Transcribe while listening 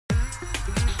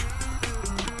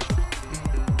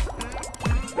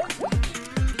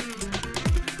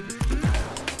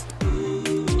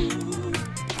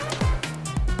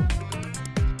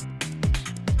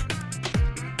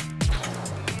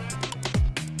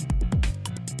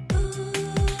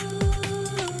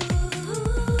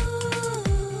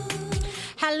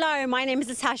Hello, my name is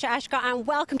Natasha Asghar and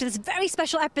welcome to this very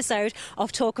special episode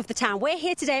of Talk of the Town. We're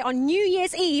here today on New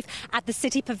Year's Eve at the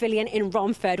City Pavillion in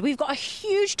Romford. We've got a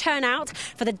huge turnout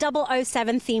for the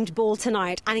 007 themed ball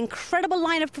tonight. An incredible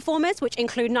line of performers which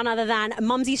include none other than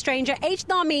Mumsy Stranger,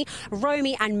 Aged Army,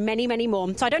 Romy and many, many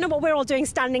more. So I don't know what we're all doing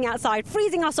standing outside,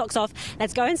 freezing our socks off.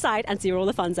 Let's go inside and see where all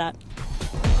the fun's at.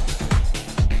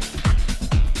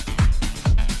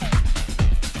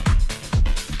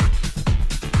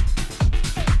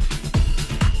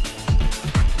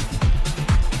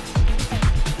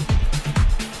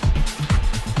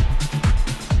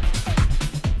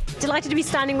 Delighted to be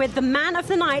standing with the man of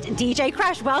the night, DJ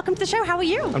Crash. Welcome to the show. How are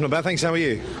you? I'm not bad, thanks. How are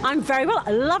you? I'm very well.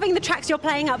 Loving the tracks you're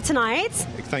playing up tonight.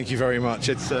 Thank you very much.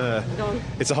 It's a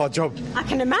hard job. I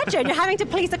can imagine. You're having to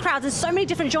please the crowds. There's so many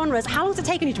different genres. How long has it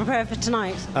taken you to prepare for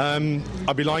tonight?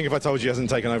 I'd be lying if I told you it hasn't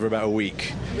taken over about a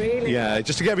week. Really? Yeah,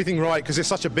 just to get everything right, because it's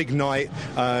such a big night.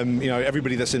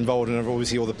 Everybody that's involved, and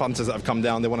obviously all the punters that have come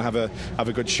down, they want to have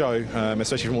a good show,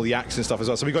 especially from all the acts and stuff as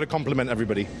well. So we've got to compliment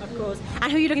everybody. Of course.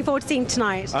 And who are you looking forward to seeing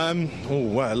tonight?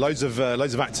 Loads of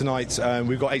acts tonight.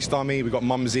 We've got Aged Army, we've got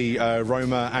Mumsy,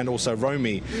 Roma, and also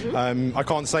Romy. Mm-hmm. I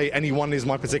can't say any one is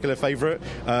my particular favourite,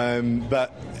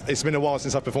 but it's been a while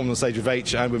since I've performed on stage with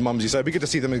H and with Mumsy, so it'd be good to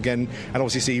see them again, and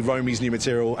obviously see Romy's new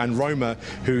material and Roma,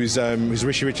 who's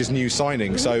Rishi Rich's new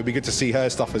signing. Mm-hmm. So it'd be good to see her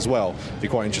stuff as well. It'd be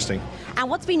quite interesting. And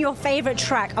what's been your favourite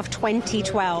track of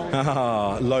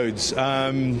 2012? Loads.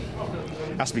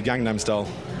 Has to be Gangnam Style.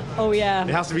 Oh yeah.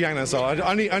 It has to be Gangnam Style,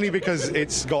 only because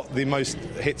it's got the most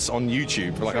hits on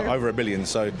YouTube, like over 1 billion.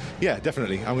 So yeah,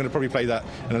 definitely. I'm going to probably play that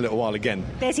in a little while again.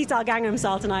 Desi Style, Gangnam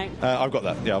Style tonight. I've got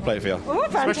that. Yeah, I'll play it for you. Oh,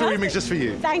 special remix just for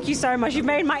you. Thank you so much. You've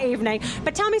made my evening.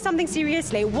 But tell me something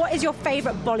seriously. What is your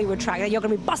favourite Bollywood track that you're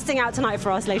going to be busting out tonight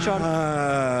for us later on?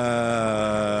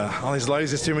 There's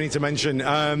loads. There's too many to mention.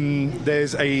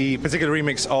 There's a particular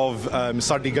remix of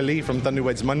Sardi Gali from Tanu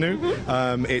Weds Manu.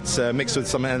 Mm-hmm. It's mixed with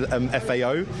some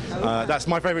FAO. That's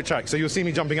my favourite track. So you'll see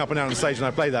me jumping up and down on stage and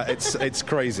I play that. It's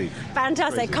crazy.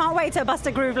 Fantastic. Crazy. Can't wait to bust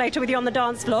a groove later with you on the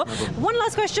dance floor. One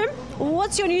last question.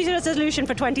 What's your New Year's resolution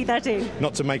for 2013?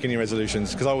 Not to make any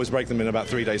resolutions, because I always break them in about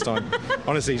 3 days' time.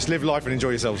 Honestly, just live life and enjoy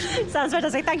yourselves. Sounds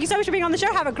fantastic. Thank you so much for being on the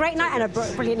show. Have a great night and a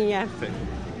brilliant new year.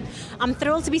 I'm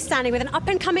thrilled to be standing with an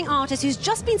up-and-coming artist who's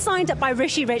just been signed up by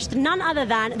Rishi Rich, none other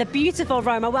than the beautiful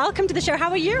Roma. Welcome to the show.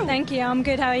 How are you? Thank you. I'm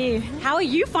good. How are you? How are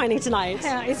you finding tonight?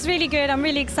 Yeah, it's really good. I'm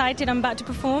really excited. I'm about to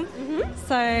perform. Mm-hmm.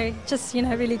 So just,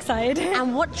 really excited.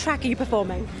 And what track are you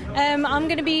performing? I'm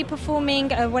going to be performing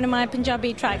one of my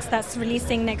Punjabi tracks that's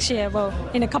releasing next year,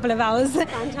 in a couple of hours.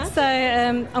 Fantastic. So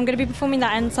I'm going to be performing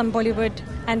that and some Bollywood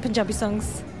and Punjabi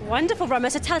songs. Wonderful, Roma.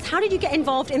 So tell us, how did you get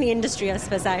involved in the industry, I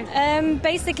suppose?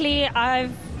 Basically,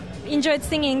 I've enjoyed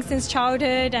singing since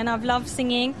childhood and I've loved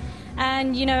singing.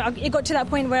 And, it got to that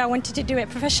point where I wanted to do it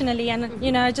professionally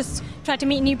and, I just tried to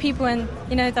meet new people and,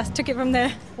 that took it from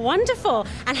there. Wonderful.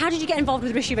 And how did you get involved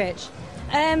with Rishi Rich?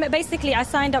 Basically, I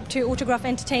signed up to Autograph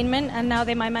Entertainment and now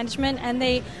they're my management and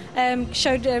they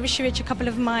showed Rishi Rich a couple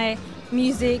of my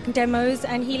music demos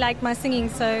and he liked my singing,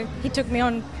 so he took me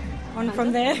on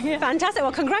from there. Fantastic.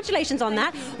 Well, congratulations on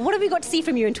that. What have we got to see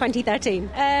from you in 2013?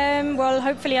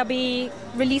 Hopefully I'll be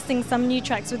releasing some new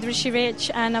tracks with Rishi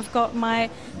Rich and I've got my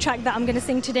track that I'm going to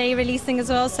sing today releasing as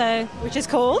well, which is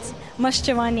called Mush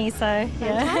Jawani. So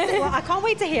yeah. Well, I can't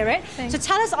wait to hear it. Thanks. So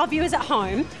tell us, our viewers at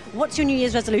home, what's your New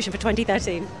Year's resolution for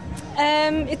 2013?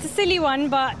 It's a silly one,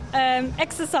 but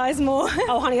exercise more.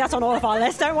 Oh, honey, that's on all of our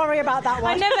lists. Don't worry about that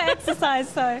one. I never exercise,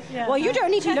 so yeah. Well, you don't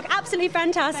need to. You look absolutely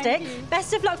fantastic. Thank you.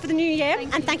 Best of luck for the new year,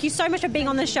 and thank you so much for being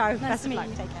on the show. Nice Best to of meet luck.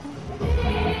 you. Take care.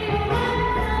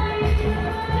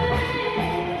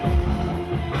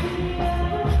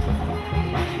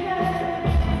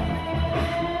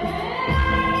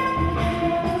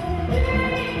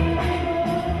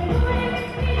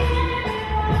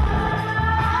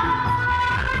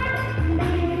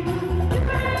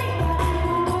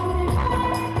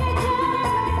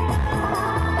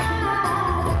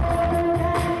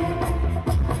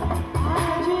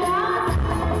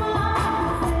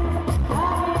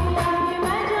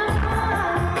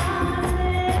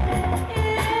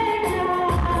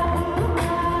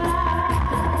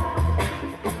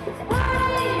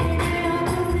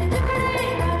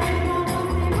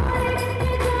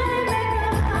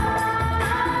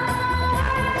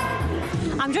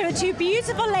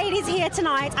 beautiful ladies here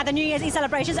tonight at the New Year's Eve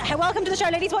celebrations. Welcome to the show,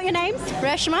 ladies. What are your names?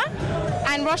 Reshma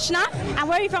and Roshna. And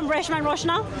where are you from, Reshma and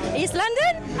Roshna? East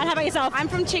London. And how about yourself? I'm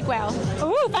from Chigwell.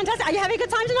 Oh, fantastic. Are you having a good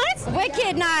time tonight?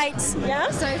 Wicked night. Yeah?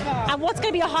 So far. And what's going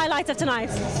to be your highlight of tonight?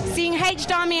 Seeing H.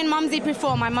 Darmy and Mumsy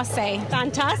perform, I must say.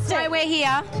 Fantastic. That's why we're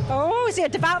here. Oh, so you're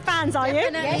devout fans, are you?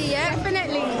 Definitely, yeah.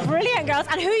 Definitely. Brilliant, girls.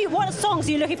 And what songs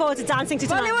are you looking forward to dancing to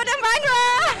tonight? Bollywood and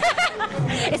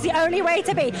Bhangra! It's the only way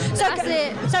to be. So, That's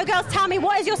it. So, girls, tell me,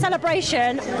 what is your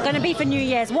celebration going to be for New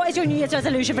Year's? What is your New Year's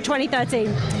resolution for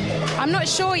 2013? I'm not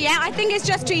sure yet. I think it's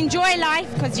just to enjoy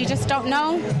life because you just don't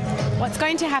know what's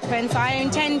going to happen. So I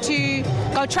intend to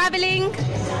go travelling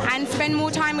and spend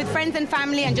more time with friends and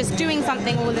family and just doing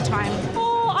something all the time.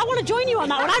 Oh, I want to join you on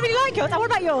that one. I really like yours. And what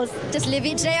about yours? Just live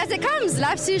each day as it comes.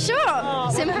 Life's too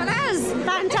short. Simple as.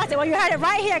 Fantastic. Well, you heard it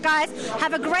right here, guys.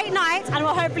 Have a great night, and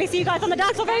we'll hopefully see you guys on the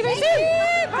dance floor very, very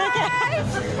soon.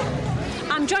 Bye.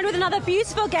 I'm joined with another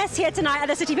beautiful guest here tonight at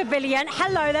the City Pavilion.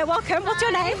 Hello there, welcome. What's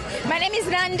your name? My name is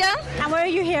Nanda. And where are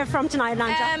you here from tonight,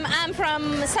 Nanda? I'm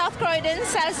from South Croydon,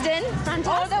 Southden,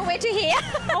 all the way to here.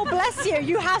 Oh, bless you.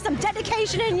 You have some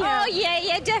dedication in you. Oh,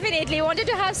 yeah, definitely. Wanted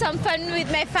to have some fun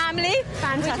with my family,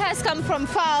 Fantastic. which has come from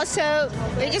far, so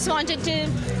we just wanted to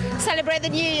celebrate the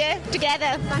new year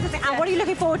together. Fantastic. And what are you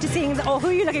looking forward to seeing, or who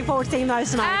are you looking forward to seeing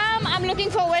most tonight? I'm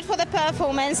looking forward for the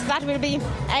performance that will be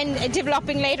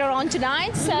developing later on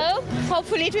tonight, so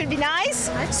hopefully it will be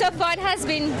nice. So far it has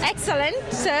been excellent,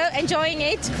 so enjoying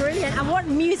it. Brilliant. And what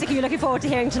music are you looking forward to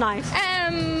hearing tonight?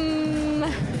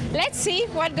 Let's see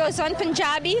what goes on.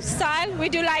 Punjabi style, we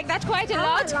do like that quite a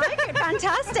lot. I like it.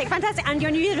 Fantastic, fantastic. And your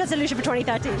New Year's resolution for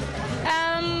 2013?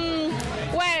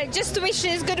 Well, just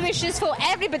wishes, good wishes for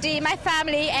everybody, my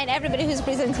family, and everybody who's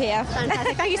present here.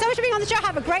 Fantastic. Thank you so much for being on the show.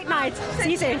 Have a great night.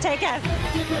 See you soon. Take care.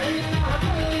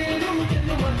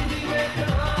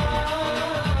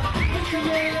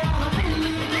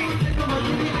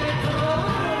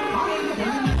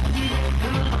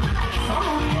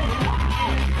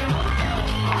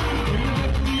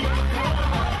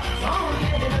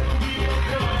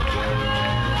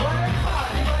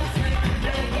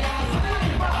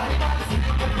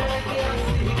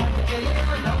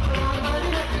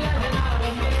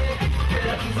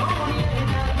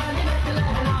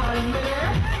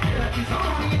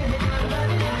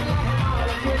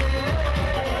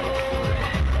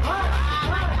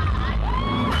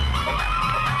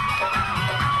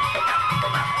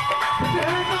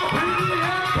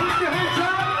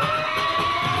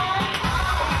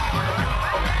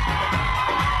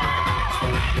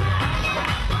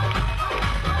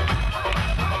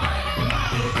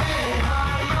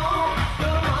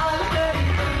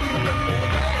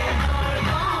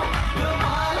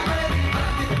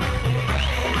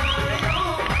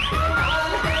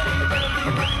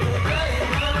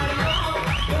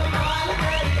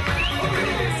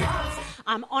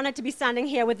 I'm honoured to be standing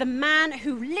here with the man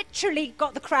who literally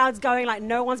got the crowds going like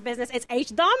no one's business. It's H.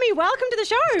 Darmy. Welcome to the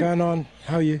show. What's going on?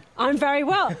 How are you? I'm very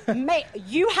well. Mate,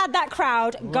 you had that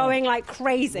crowd going like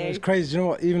crazy. It was crazy. You know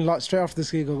what? Even like straight after this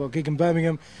gig, I got a gig in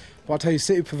Birmingham. But I'll tell you,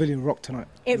 City Pavilion rocked tonight.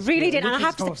 It really did. And I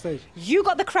have to say, you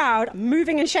got the crowd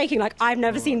moving and shaking like I've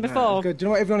never seen before. Good. Do you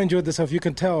know what? Everyone enjoyed themselves. You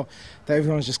can tell that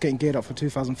everyone's just getting geared up for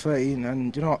 2013.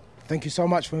 And you know what? Thank you so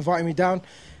much for inviting me down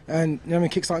and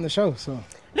kickstarting the show. So.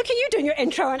 Look at you doing your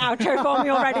intro and outro for me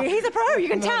already. He's a pro, you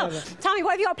can tell. No. Tell me,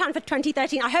 what have you got planned for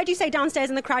 2013? I heard you say downstairs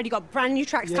in the crowd you got brand new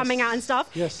tracks coming out and stuff.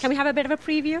 Yes. Can we have a bit of a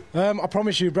preview? I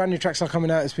promise you, brand new tracks are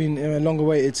coming out. It's been long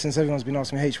awaited since everyone's been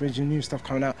asking me, H, when's your new stuff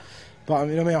coming out? But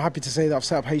I'm happy to say that I've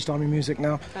set up H. Darmy Music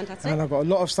now. Fantastic. And I've got a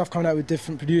lot of stuff coming out with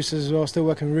different producers as well, still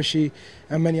working with Rishi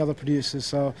and many other producers.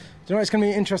 So, you know, it's going to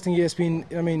be an interesting year. It's been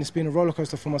a roller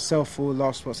coaster for myself for the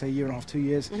last, year and a half, 2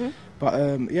 years. Mm-hmm. But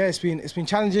it's been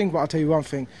challenging, but I'll tell you one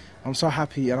thing. I'm so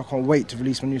happy and I can't wait to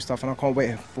release my new stuff, and I can't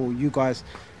wait for you guys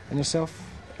and yourself,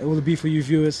 all the B4U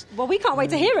viewers. Well, we can't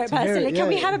wait to hear it personally. Can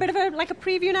we have a bit of a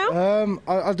preview now?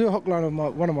 I'll do a hook line of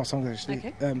one of my songs actually.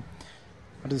 Okay.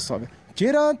 I'll do the start of it.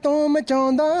 चिरा तो मैं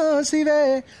चाहता सी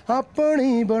वे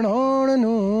अपनी बनाउण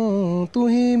नूं तू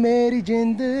ही मेरी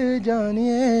जिंद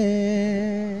जानिए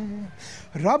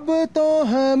रब तो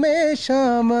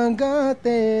हमेशा मंगा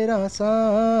तेरा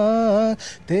साथ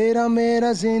तेरा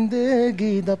मेरा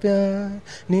जिंदगी दा प्यार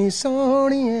नी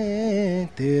सोहणिए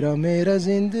तेरा मेरा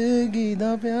जिंदगी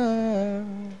दा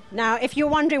प्यार. Now, if you're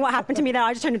wondering what happened to me there,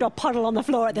 I just turned into a puddle on the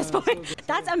floor at this point.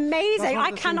 That's amazing.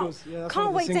 I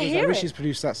can't wait to hear it. Rishi's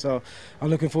produced that, so I'm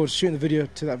looking forward to shooting the video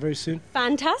to that very soon.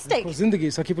 Fantastic.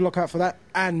 Zindagi, so keep a lookout for that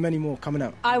and many more coming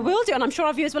out. I will do, and I'm sure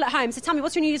our viewers will at home. So tell me,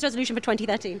 what's your New Year's resolution for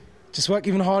 2013? Just work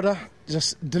even harder,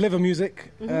 just deliver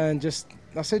music and just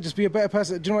that's it. Just be a better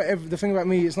person. Do you know what? The thing about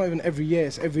me, it's not even every year.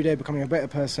 It's every day becoming a better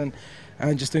person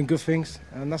and just doing good things.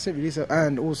 And that's it, really. So,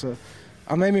 and also,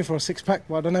 I'm aiming for a six-pack,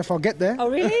 but I don't know if I'll get there. Oh,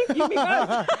 really? You me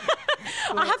both.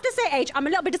 I have to say, H, I'm a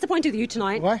little bit disappointed with you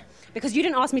tonight. Why? Because you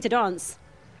didn't ask me to dance.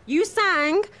 You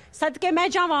sang Sadke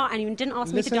Mein Jawa and you didn't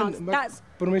ask me to dance. That's...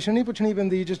 But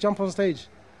you just jump on stage.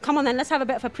 Come on then, let's have a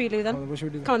bit of a prelude then. What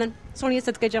should we do? Come on then. Sonia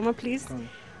Sadke Jawa, please.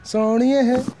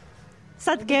 Sonia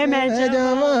Sadke Mein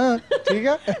Jawa.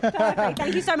 Perfect.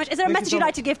 Thank you so much. Is there a message you'd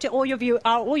like to give to all your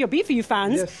B4U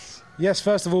fans? Yes,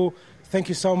 first of all, thank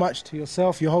you so much to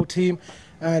yourself, your whole team,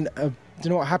 and do you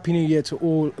know what? Happy New Year to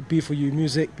all B4U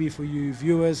music, B4U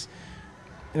viewers.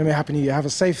 You know, Happy New Year. Have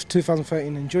a safe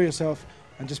 2013. Enjoy yourself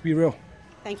and just be real.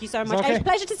 Thank you so much. Okay. It's a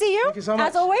pleasure to see you. Thank you so much.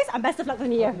 As always, and best of luck with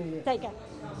the new year. Take care.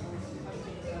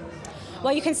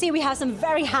 Well, you can see we have some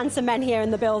very handsome men here in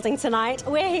the building tonight.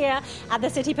 We're here at the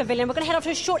City Pavilion. We're going to head off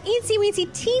to a short,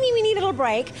 eensy-weensy, teeny-weeny little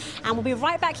break, and we'll be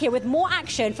right back here with more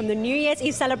action from the New Year's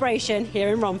Eve celebration here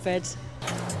in Romford.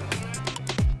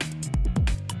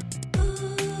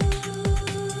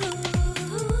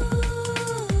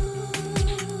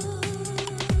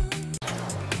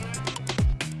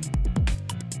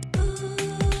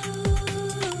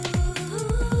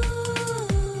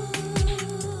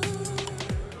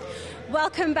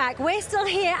 Welcome back. We're still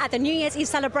here at the New Year's Eve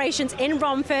celebrations in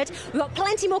Romford. We've got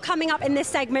plenty more coming up in this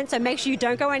segment, so make sure you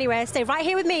don't go anywhere. Stay right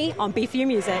here with me on B4U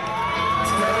Music.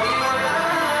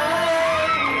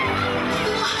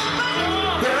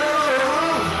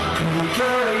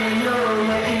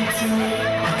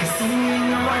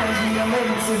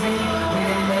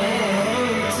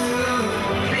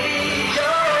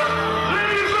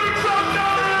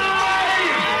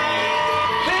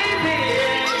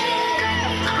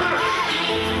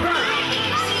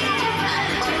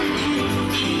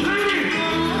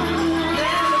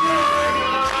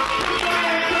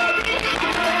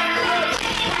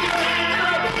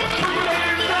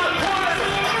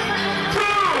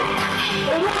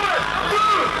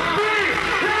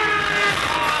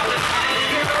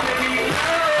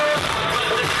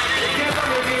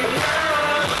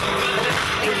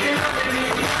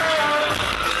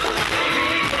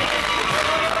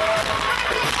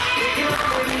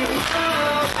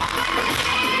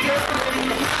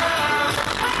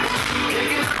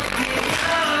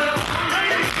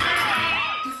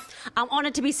 I'm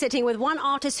honoured to be sitting with one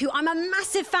artist who I'm a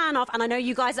massive fan of, and I know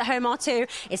you guys at home are too.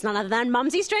 It's none other than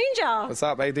Mumsy Stranger. What's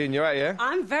up, how you doing? You right, yeah?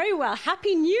 I'm very well.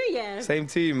 Happy New Year. Same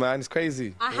to you, man. It's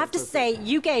crazy. I have to say,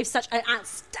 you gave such an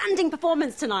outstanding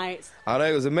performance tonight. I know,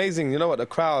 it was amazing. You know what? The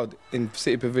crowd in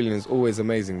City Pavilion is always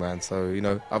amazing, man. So, you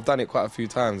know, I've done it quite a few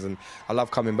times, and I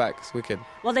love coming back. It's wicked.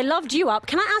 Well, they loved you up.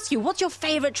 Can I ask you, what's your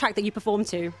favourite track that you performed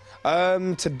to?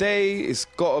 Today, it's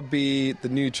got to be the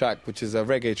new track, which is a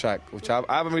reggae track, which I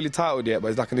haven't really titled yet, but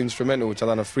it's like an instrumental, which I've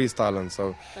done a freestyle on,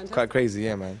 so it's quite crazy,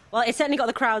 yeah, man. Well, it's certainly got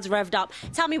the crowds revved up.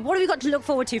 Tell me, what have you got to look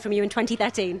forward to from you in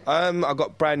 2013? I've got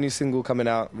a brand new single coming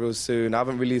out real soon. I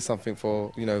haven't released something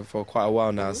for quite a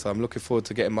while now, so I'm looking forward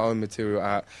to getting my own material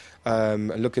out.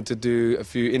 Looking to do a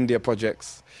few India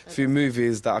projects, a few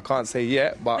movies that I can't say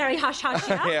yet, but very hush-hush,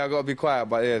 yeah? yeah, I've got to be quiet,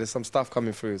 but yeah, there's some stuff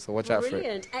coming through, so watch out for it.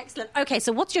 Brilliant, excellent. Okay,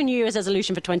 so what's your New Year's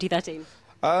resolution for 2013?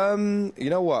 You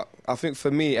know what? I think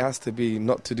for me, it has to be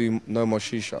not to do no more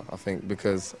shisha, I think,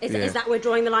 because... Is that we're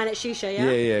drawing the line at shisha, yeah?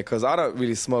 Yeah, because I don't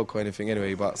really smoke or anything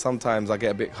anyway, but sometimes I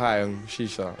get a bit high on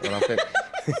shisha, and I think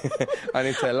I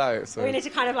need to allow it. So. We need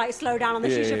to kind of like slow down on the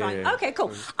shisha front. Yeah. Okay,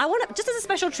 cool. I want to, just as a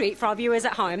special treat for our viewers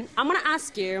at home, I'm going to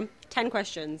ask you 10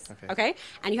 questions, okay?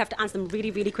 And you have to answer them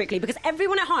really, really quickly, because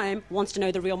everyone at home wants to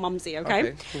know the real Mumsy,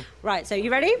 okay? Cool. Right, so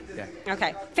you ready? Yeah.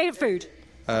 Okay. Favourite food?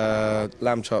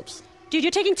 Lamb chops. Dude,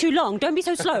 you're taking too long. Don't be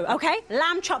so slow, okay?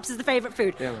 Lamb chops is the favourite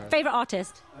food. Yeah, man. Favourite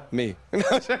artist? Me.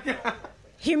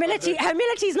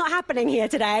 Humility's not happening here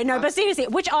today. No, but seriously,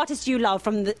 which artist do you love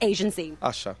from the Asian scene?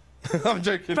 Usher. I'm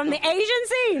joking. From the Asian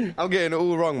scene? I'm getting it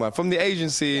all wrong, man. From the Asian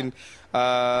scene,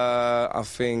 I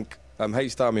think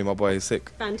H-Dami, my boy, is sick.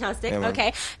 Fantastic. Yeah,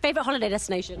 okay. Favourite holiday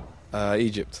destination?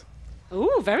 Egypt.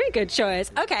 Ooh, very good choice.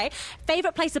 Okay.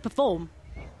 Favourite place to perform?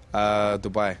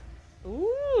 Dubai.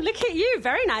 Ooh, look at you.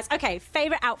 Very nice. Okay.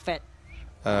 Favourite outfit?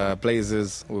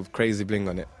 Blazers with crazy bling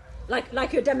on it.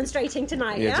 Like you're demonstrating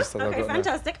tonight, yeah? Just like okay,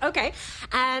 fantastic. Now. Okay.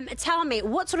 Tell me,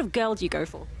 what sort of girl do you go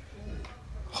for?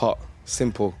 Hot.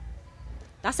 Simple.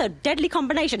 That's a deadly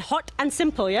combination. Hot and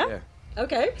simple, yeah? Yeah.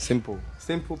 Okay. Simple.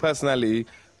 Simple personality,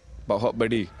 but hot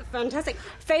body. Fantastic.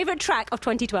 Favourite track of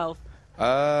 2012?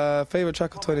 Favourite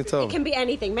track of 2012? It can be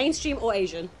anything, mainstream or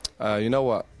Asian. You know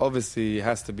what? Obviously, it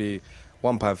has to be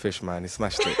One Pound Fish, man. He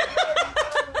smashed it.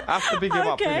 I have to big him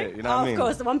up, innit? You know what I mean? Of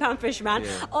course, the £1 fish man.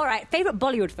 Yeah. All right, favourite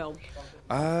Bollywood film?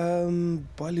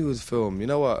 Bollywood film. You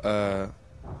know what?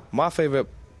 My favourite,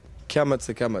 Kiamat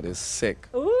Se Kiamat, is sick.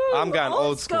 Ooh, I'm going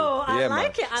old school. I Yeah,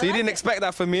 like man. it. So you didn't expect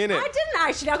that from me, innit? I didn't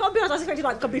actually. I gotta be honest. I was expecting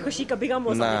like Kabhi Khushi Kabhi Gham or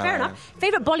something. Nah. Fair enough.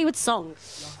 Favourite Bollywood song?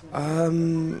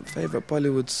 Favourite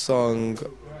Bollywood song,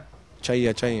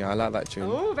 Chaiya Chaiya. I like that tune.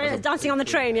 Oh, very dancing on the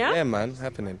train, yeah? Yeah, man,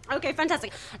 happening. Okay,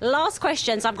 fantastic. Last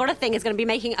question. So I've got a thing. It's going to be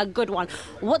making a good one.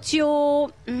 What's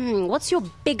your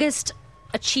biggest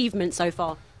achievement so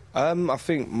far? I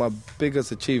think my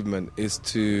biggest achievement is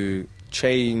to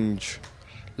change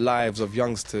lives of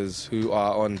youngsters who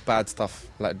are on bad stuff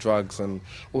like drugs and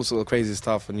all sorts of crazy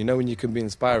stuff. And you know when you can be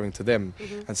inspiring to them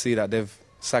and see that they've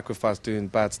sacrificed doing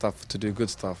bad stuff to do good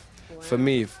stuff. Wow. For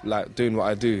me, like doing what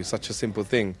I do, such a simple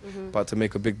thing, but to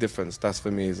make a big difference, that's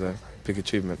for me is a big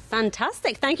achievement.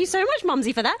 Fantastic. Thank you so much,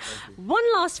 Mumsy, for that. One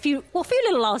last few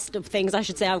little last things I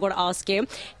should say I've got to ask you.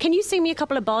 Can you sing me a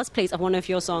couple of bars, please, of one of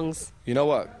your songs? You know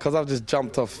what? Because I've just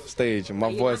jumped off stage and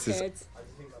my voice is...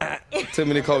 Too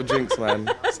many cold drinks, man.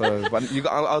 So, but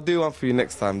I'll do one for you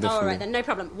next time, definitely. All right, then, no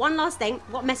problem. One last thing.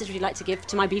 What message would you like to give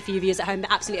to my B4U viewers at home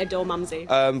that absolutely adore Mumsy?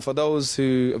 For those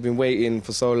who have been waiting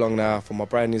for so long now for my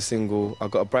brand new single,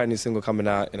 I've got a brand new single coming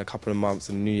out in a couple of months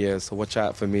in New Year, so watch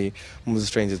out for me. Mumsy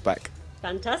Stranger's back.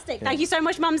 Fantastic. Thank you so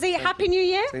much, Mumsy. Happy New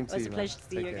Year. Same to It was you, a pleasure man. to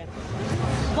see you Take care.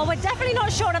 again. Well, we're definitely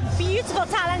not short of beautiful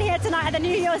talent here tonight at the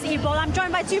New Year's Eve Ball. I'm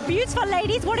joined by two beautiful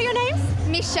ladies. What are your names?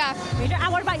 Misha.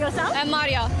 And what about yourself?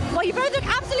 Mario. Well, you both look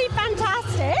absolutely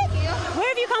fantastic. Where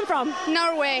have you come from?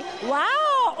 Norway.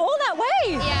 Wow, all that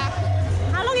way. Yeah.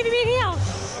 How long have you been here?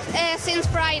 Since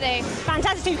Friday.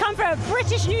 Fantastic. So you've come for a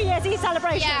British New Year's Eve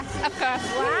celebration. Yeah, of course.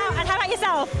 Wow. And how about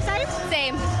yourself? Same?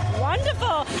 Same.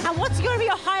 Wonderful. And what's going to be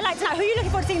your highlight tonight? Who are you looking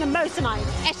forward to seeing the most tonight?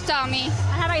 Eshtami.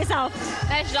 And how about yourself?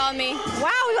 Eshtami.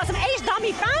 Wow, we've got some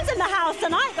H-Dummy fans in the house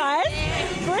tonight, guys.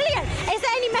 Brilliant. Is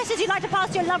there any message you'd like to pass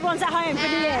to your loved ones at home for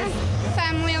New Year's?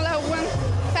 Family, loved one.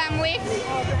 Family.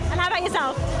 And how about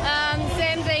yourself?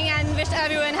 Same thing, and wish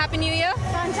everyone Happy New Year.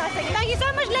 Fantastic. Thank you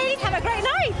so much, ladies. Have a great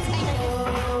night.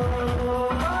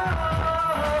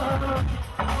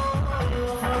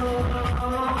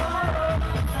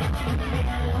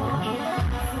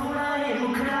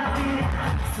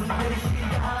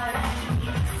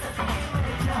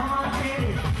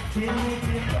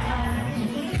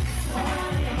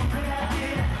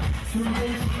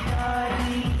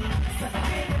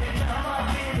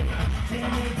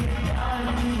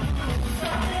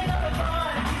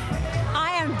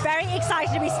 I am very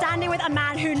excited to be standing with a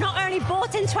man who not only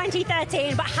bought in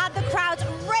 2013 but had the crowds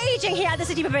raging here at the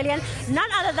City Pavilion, none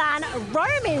other than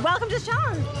Romy. Welcome to the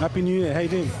show. Happy New Year, how you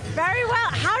doing? Very well.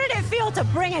 How did it feel to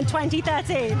bring in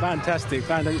 2013? Fantastic.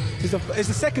 It's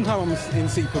the second time I'm in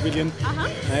City Pavilion.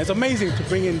 It's amazing to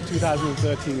bring in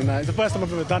 2013, and it's the first time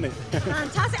I've ever done it.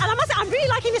 Fantastic. And I must say, I'm really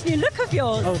liking this new look of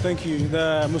yours. Oh, thank you.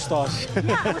 The moustache.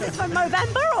 Yeah, was this from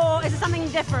Movember or is it something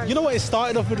different? You know what? It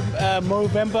started off with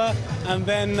Movember, and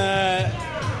then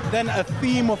a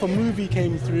theme of a movie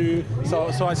came through, so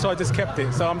I just kept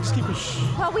it. So I'm just keeping shh.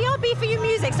 Well, we are B4U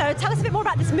Music, so tell us a bit more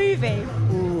about this movie.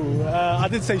 Ooh, I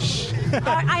did say shh.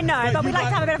 I know, but we'd like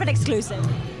to have a bit of an exclusive.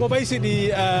 Well,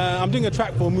 basically, I'm doing a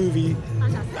track for a movie,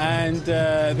 and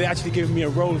they actually gave me a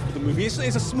role for the movie. It's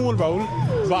a small role,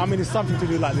 but I mean, it's something to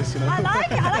do like this, you know. I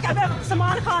like it. I like it. A bit of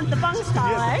Salman Khan, the Bung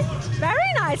style, eh?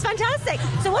 Very nice, fantastic.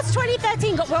 So what's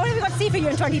 2013 got? What have we got to see for you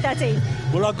in 2013?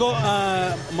 Well, I got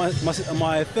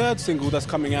my third single that's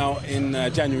coming out in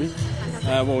January,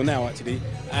 now actually,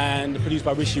 and produced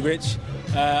by Rishi Rich.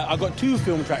 I got 2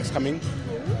 film tracks coming,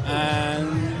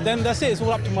 and then that's it. It's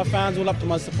all up to my fans, all up to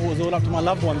my supporters, all up to my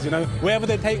loved ones, you know. Wherever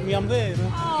they take me, I'm there. You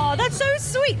know? Oh, that's so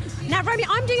sweet. Now, Romy,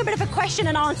 I'm doing a bit of a question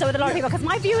and answer with a lot of people because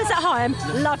my viewers at home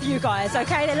love you guys,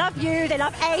 okay? They love you, they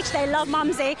love H, they love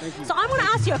Mumsy. So I'm going to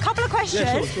ask you a couple of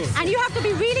questions, sure. and you have to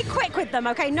be really quick with them,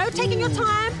 okay? No taking your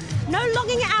time, no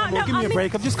longing it out. Well, give me a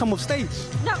break. I've just come off stage.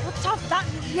 No, tough.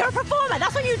 You're a performer.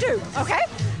 That's what you do, okay?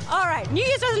 All right. New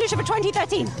Year's resolution for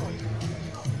 2013.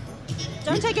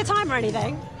 Don't take your time or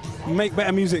anything. Make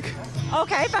better music.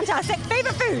 Okay, fantastic.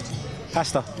 Favorite food?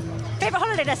 Pasta. Favorite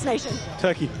holiday destination?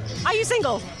 Turkey. Are you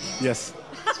single? Yes.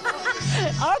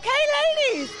 Okay,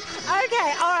 ladies.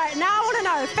 Okay, all right. Now I want to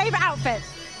know favorite outfit.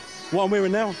 What I'm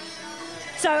wearing now?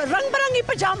 So rang barangi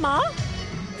pajama,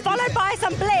 followed by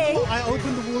some bling. I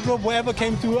opened the wardrobe, whatever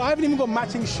came through. I haven't even got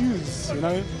matching shoes, you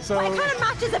know. So Well, it kind of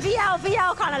matches the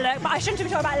VL kind of look, but I shouldn't be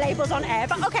talking about labels on air.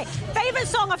 But okay, favorite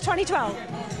song of 2012.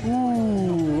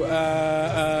 ooh,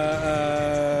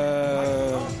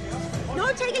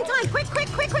 No, taking time. Quick,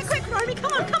 Romy.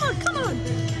 Come on.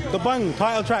 The Bung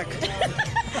title track.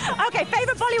 Okay,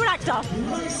 favourite Bollywood actor?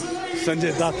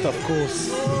 Sanjay Dutt, of course.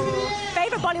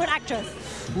 Favourite Bollywood actress?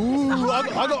 Ooh,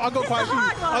 I got quite a few.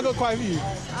 I got quite a few.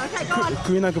 Okay, go on.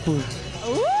 Kareena Kapoor.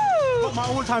 Ooh. But my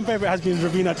all-time favourite has been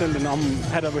Ravina Tandon. I'm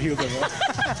head over heels over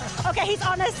her. Okay, he's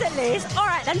honest at least. All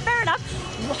right, then, fair enough.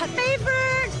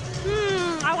 Favourite?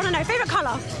 I want to know. Favourite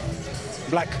colour?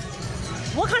 Black.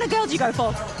 What kind of girl do you go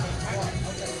for?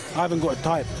 I haven't got a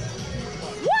type.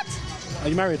 What? Are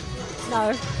you married?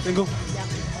 No. Single? Yeah.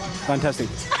 Fantastic.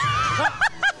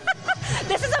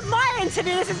 This isn't my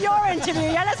interview, this is your interview.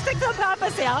 Yeah, let's stick to the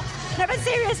purpose here. No, but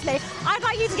seriously, I'd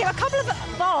like you to give a couple of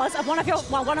bars of one of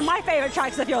my favourite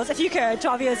tracks of yours, if you could, to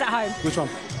our viewers at home. Which one?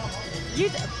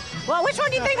 Well, which one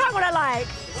do you think I want to like?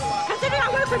 Considering I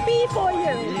work for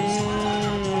B4U.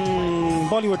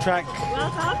 Bollywood track.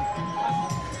 Well done.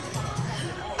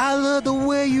 I love the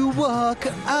way you walk,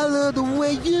 I love the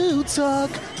way you talk.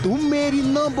 Tu meri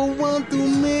number one, tu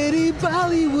meri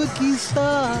Bollywood ki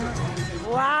star.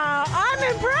 Wow, I'm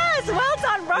impressed. Well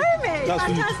done, Romy. That's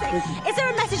fantastic. Is there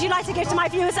a message you'd like to give to my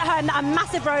viewers at home that are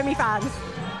massive Romy fans?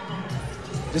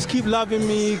 Just keep loving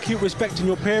me, keep respecting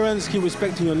your parents, keep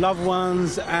respecting your loved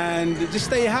ones, and just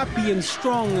stay happy and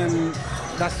strong, and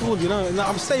that's all, you know. And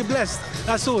I'm stay blessed,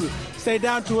 that's all. Stay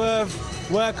down to earth,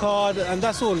 work hard, and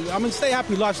that's all. I mean, stay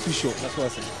happy, life's too short, that's what I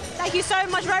say. Thank you so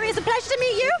much, Romy. It's a pleasure to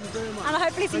meet you. And I'll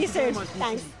hopefully see you soon.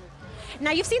 Thanks. Now,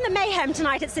 you've seen the mayhem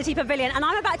tonight at City Pavilion, and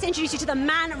I'm about to introduce you to the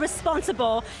man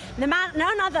responsible, the man,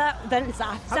 none other than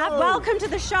Zaf. Zaf, welcome to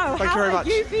the show. Thank you very much.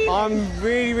 You feeling? I'm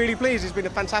really, really pleased. It's been a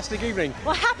fantastic evening.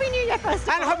 Well, Happy New Year, first of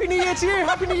all. And Happy New Year to you.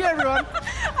 Happy New Year, everyone.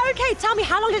 Okay, tell me,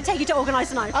 how long did it take you to organise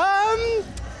tonight?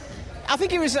 I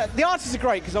think it was, the artists are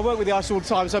great because I work with the artists all the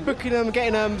time, so booking them,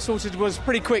 getting them sorted was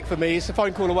pretty quick for me. It's a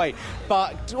phone call away.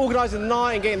 But organising the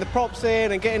night and getting the props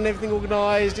in and getting everything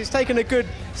organised, it's taken a good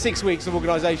 6 weeks of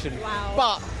organisation. Wow.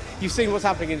 But you've seen what's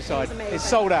happening inside. It's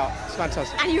sold out. It's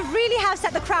fantastic. And you really have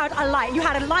set the crowd alight. You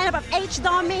had a lineup of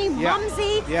H-Dami,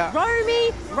 Mumsy,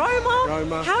 Romy,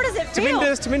 Roma. How does it feel?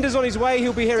 Taminder's on his way.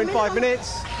 He'll be here in 5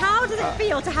 minutes. How does it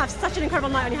feel to have such an incredible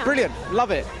night on your hands? Brilliant. Love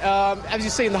it. As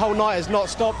you've seen, the whole night has not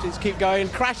stopped. It's keep going.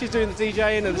 Crash is doing the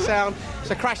DJing and the sound.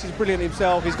 So Crash is brilliant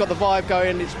himself. He's got the vibe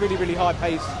going. It's really, really high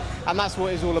pace. And that's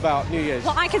what it's all about, New Year's.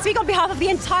 Well, I can speak on behalf of the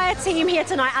entire team here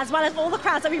tonight, as well as all the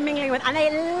crowds that we're mingling with, and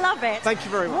they love it. Thank you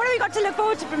very much. What have we got to look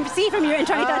forward to see from you in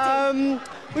 2013?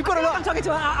 We've got a lot. I'm talking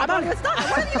to a Bollywood star.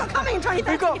 What have you got coming in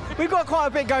 2013? We've got quite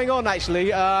a bit going on, actually.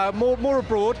 More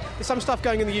abroad. There's some stuff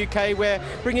going in the UK. We're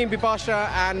bringing Bibasha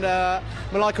and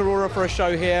Malaika Arora for a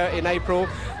show here in April.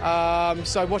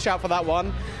 So watch out for that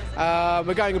one.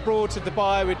 We're going abroad to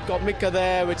Dubai. We've got Mika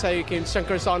there. We're taking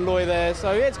Shankar San Loy there.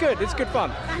 So yeah, it's good. It's good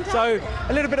fun. Fantastic. So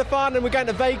a little bit of fun, and we're going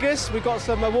to Vegas. We've got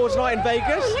some awards night in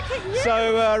Vegas. Oh, look at you.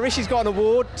 So Rishi's got an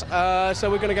award. So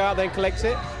we're going to go out there and collect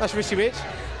it. That's Rishi Rich.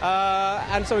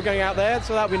 And so we're going out there.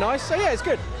 So that'll be nice. So yeah, it's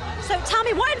good. So tell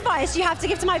me, what advice do you have to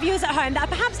give to my viewers at home that are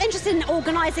perhaps interested in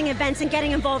organising events and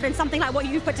getting involved in something like what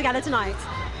you've put together tonight?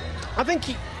 I think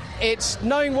it's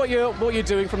knowing what you're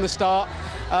doing from the start.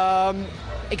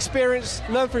 Experience,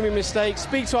 learn from your mistakes,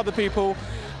 speak to other people.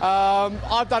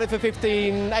 I've done it for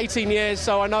 15, 18 years,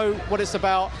 so I know what it's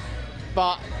about.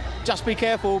 But just be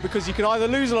careful, because you can either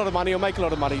lose a lot of money or make a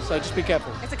lot of money, so just be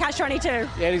careful. It's a catch-22.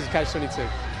 Yeah, it is a catch-22.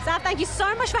 Zaf, thank you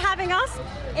so much for having us.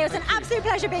 It was an absolute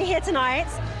pleasure being here tonight.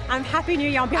 I'm Happy New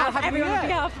Year on behalf of everyone on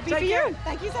behalf of B4U.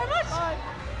 Thank you so much. Bye.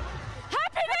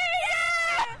 Happy New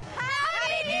Year!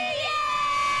 Happy New Year!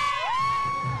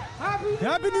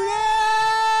 Happy New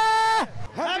Year!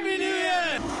 Happy New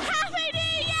Year! Happy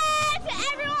New Year to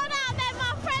everyone out there,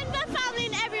 my friends and family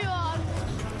and everyone.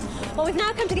 Well, we've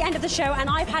now come to the end of the show, and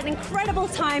I've had an incredible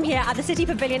time here at the City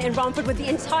Pavilion in Romford with the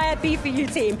entire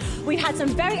B4U team. We've had some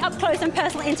very up-close and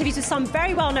personal interviews with some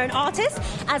very well-known artists,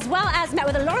 as well as met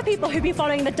with a lot of people who've been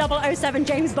following the 007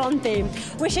 James Bond theme.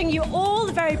 Wishing you all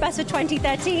the very best for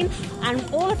 2013,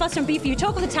 and all of us from B4U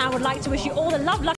Talk of the Town would like to wish you all the love, luck